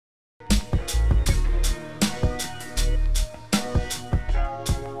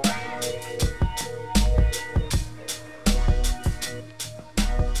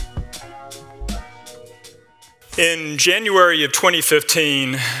In January of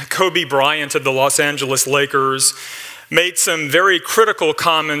 2015, Kobe Bryant of the Los Angeles Lakers made some very critical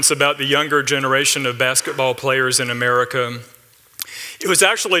comments about the younger generation of basketball players in America. It was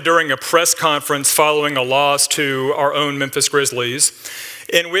actually during a press conference following a loss to our own Memphis Grizzlies,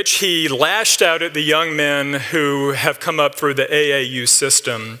 in which he lashed out at the young men who have come up through the AAU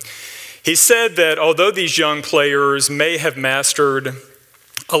system. He said that although these young players may have mastered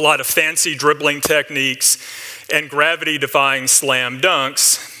a lot of fancy dribbling techniques and gravity-defying slam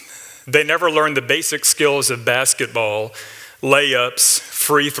dunks, they never learned the basic skills of basketball: layups,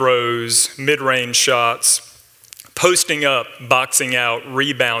 free throws, mid-range shots, posting up, boxing out,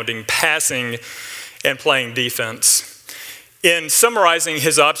 rebounding, passing, and playing defense. In summarizing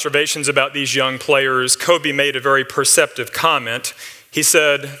his observations about these young players, Kobe made a very perceptive comment. He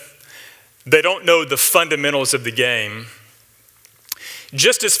said, "They don't know the fundamentals of the game."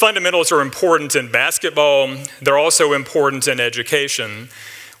 Just as fundamentals are important in basketball, they're also important in education.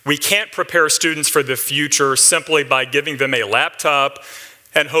 We can't prepare students for the future simply by giving them a laptop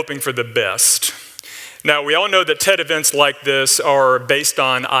and hoping for the best. Now, we all know that TED events like this are based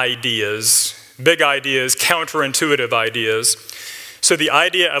on ideas, big ideas, counterintuitive ideas. So the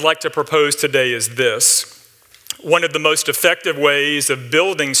idea I'd like to propose today is this: one of the most effective ways of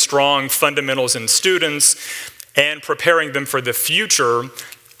building strong fundamentals in students and preparing them for the future,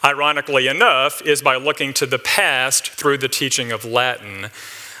 ironically enough, is by looking to the past through the teaching of Latin.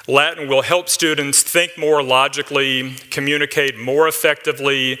 Latin will help students think more logically, communicate more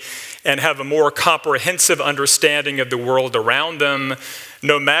effectively, and have a more comprehensive understanding of the world around them,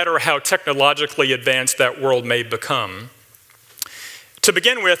 no matter how technologically advanced that world may become. To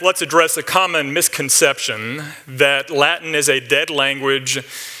begin with, let's address a common misconception that Latin is a dead language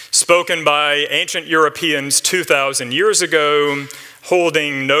spoken by ancient Europeans 2,000 years ago,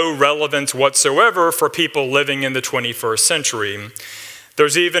 holding no relevance whatsoever for people living in the 21st century.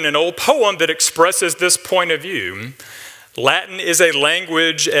 There's even an old poem that expresses this point of view. Latin is a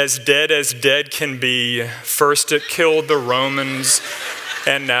language as dead can be. First it killed the Romans,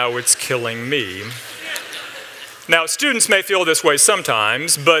 and now it's killing me. Now, students may feel this way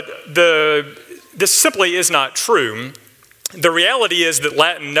sometimes, but this simply is not true. The reality is that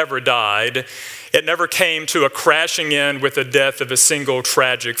Latin never died. It never came to a crashing end with the death of a single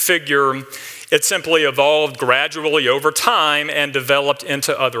tragic figure. It simply evolved gradually over time and developed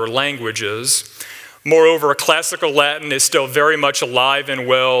into other languages. Moreover, classical Latin is still very much alive and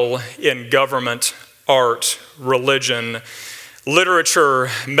well in government, art, religion,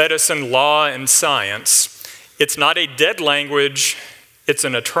 literature, medicine, law, and science. It's not a dead language, it's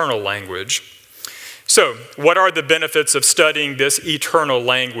an eternal language. So, what are the benefits of studying this eternal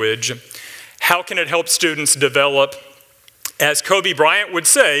language? How can it help students develop, as Kobe Bryant would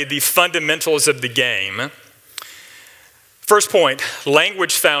say, the fundamentals of the game? First point,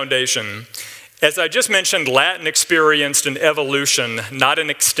 language foundation. As I just mentioned, Latin experienced an evolution, not an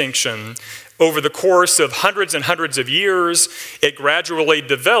extinction. Over the course of hundreds and hundreds of years, it gradually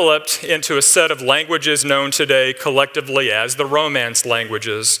developed into a set of languages known today collectively as the Romance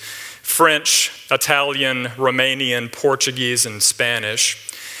languages: French, Italian, Romanian, Portuguese, and Spanish.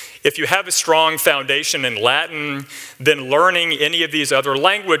 If you have a strong foundation in Latin, then learning any of these other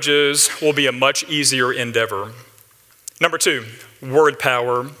languages will be a much easier endeavor. Number two, word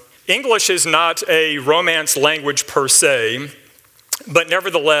power. English is not a Romance language per se, but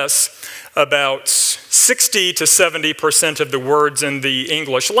nevertheless, about 60 to 70% of the words in the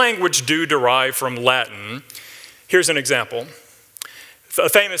English language do derive from Latin. Here's an example. A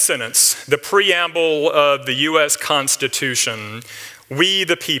famous sentence, the preamble of the US Constitution: "We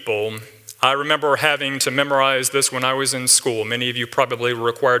the people." I remember having to memorize this when I was in school. Many of you probably were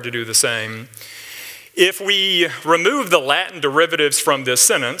required to do the same. If we remove the Latin derivatives from this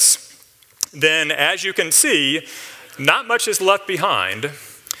sentence, then as you can see, not much is left behind.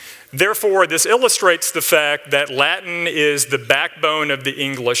 Therefore, this illustrates the fact that Latin is the backbone of the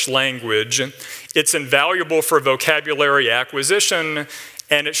English language. It's invaluable for vocabulary acquisition,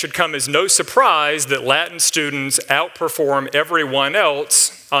 and it should come as no surprise that Latin students outperform everyone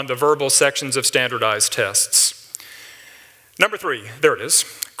else on the verbal sections of standardized tests. Number three, there it is,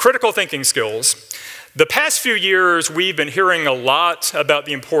 critical thinking skills. The past few years, we've been hearing a lot about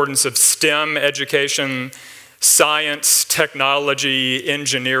the importance of STEM education: science, technology,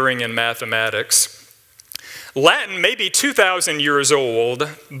 engineering, and mathematics. Latin may be 2,000 years old,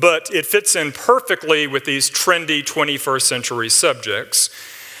 but it fits in perfectly with these trendy 21st century subjects.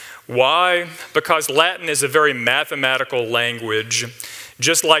 Why? Because Latin is a very mathematical language.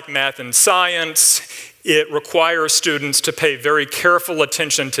 Just like math and science, it requires students to pay very careful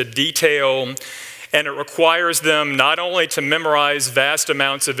attention to detail and it requires them not only to memorize vast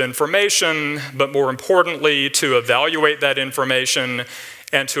amounts of information, but more importantly, to evaluate that information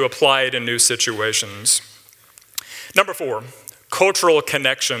and to apply it in new situations. Number 4, cultural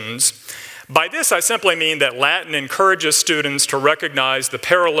connections. By this, I simply mean that Latin encourages students to recognize the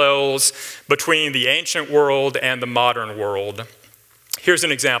parallels between the ancient world and the modern world. Here's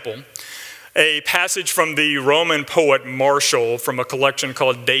an example. A passage from the Roman poet Martial from a collection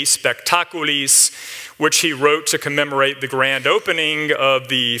called De Spectaculis, which he wrote to commemorate the grand opening of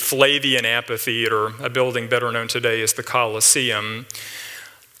the Flavian Amphitheater, a building better known today as the Colosseum.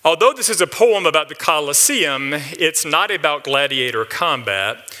 Although this is a poem about the Colosseum, it's not about gladiator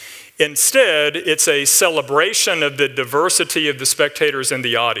combat. Instead, it's a celebration of the diversity of the spectators in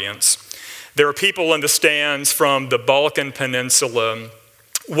the audience. There are people in the stands from the Balkan Peninsula,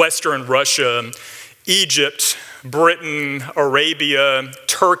 Western Russia, Egypt, Britain, Arabia,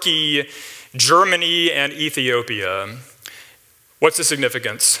 Turkey, Germany, and Ethiopia. What's the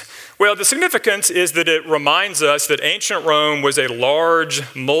significance? Well, the significance is that it reminds us that ancient Rome was a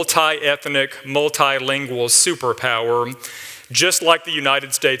large, multi-ethnic, multilingual superpower, just like the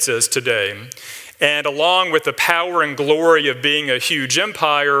United States is today. And along with the power and glory of being a huge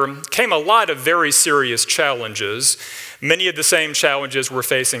empire came a lot of very serious challenges, many of the same challenges we're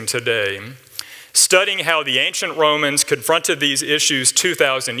facing today. Studying how the ancient Romans confronted these issues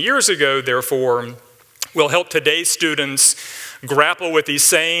 2,000 years ago, therefore, will help today's students grapple with these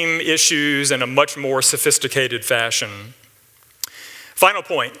same issues in a much more sophisticated fashion. Final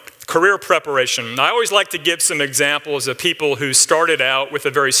point, career preparation. I always like to give some examples of people who started out with a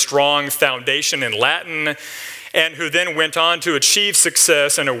very strong foundation in Latin and who then went on to achieve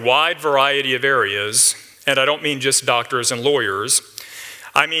success in a wide variety of areas. And I don't mean just doctors and lawyers.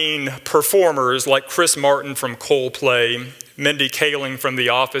 I mean performers like Chris Martin from Coldplay, Mindy Kaling from The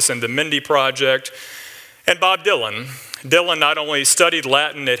Office and the Mindy Project, and Bob Dylan. Dylan not only studied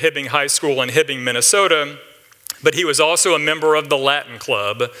Latin at Hibbing High School in Hibbing, Minnesota, but he was also a member of the Latin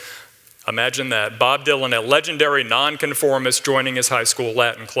Club. Imagine that, Bob Dylan, a legendary nonconformist joining his high school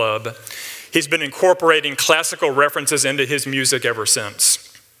Latin Club. He's been incorporating classical references into his music ever since.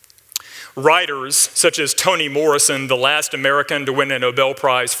 Writers such as Toni Morrison, the last American to win a Nobel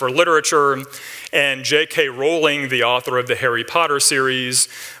Prize for Literature, and J.K. Rowling, the author of the Harry Potter series,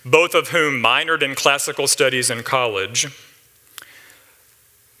 both of whom minored in classical studies in college.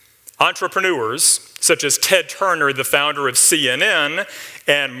 Entrepreneurs such as Ted Turner, the founder of CNN,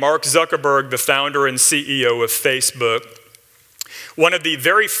 and Mark Zuckerberg, the founder and CEO of Facebook. One of the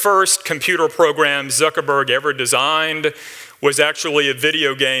very first computer programs Zuckerberg ever designed was actually a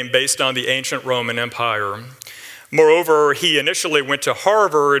video game based on the ancient Roman Empire. Moreover, he initially went to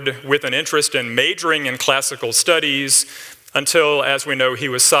Harvard with an interest in majoring in classical studies until, as we know, he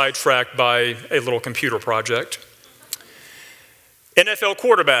was sidetracked by a little computer project. NFL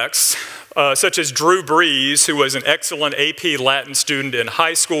quarterbacks, such as Drew Brees, who was an excellent AP Latin student in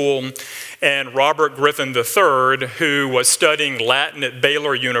high school, and Robert Griffin III, who was studying Latin at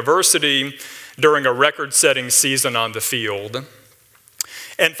Baylor University during a record-setting season on the field.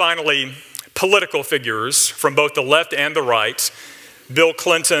 And finally, political figures from both the left and the right, Bill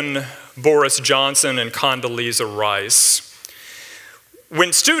Clinton, Boris Johnson, and Condoleezza Rice.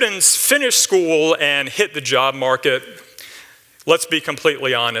 When students finish school and hit the job market, let's be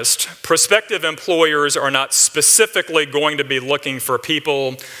completely honest, prospective employers are not specifically going to be looking for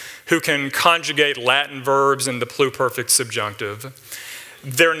people who can conjugate Latin verbs in the pluperfect subjunctive.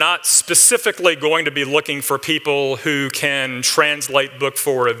 They're not specifically going to be looking for people who can translate Book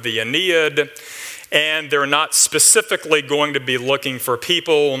 4 of the Aeneid, and they're not specifically going to be looking for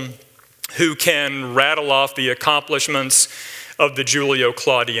people who can rattle off the accomplishments of the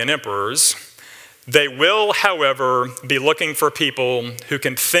Julio-Claudian emperors. They will, however, be looking for people who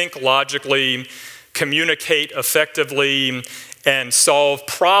can think logically, communicate effectively, and solve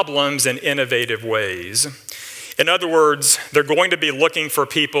problems in innovative ways. In other words, they're going to be looking for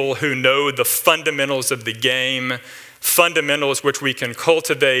people who know the fundamentals of the game, fundamentals which we can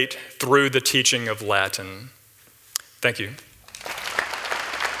cultivate through the teaching of Latin. Thank you.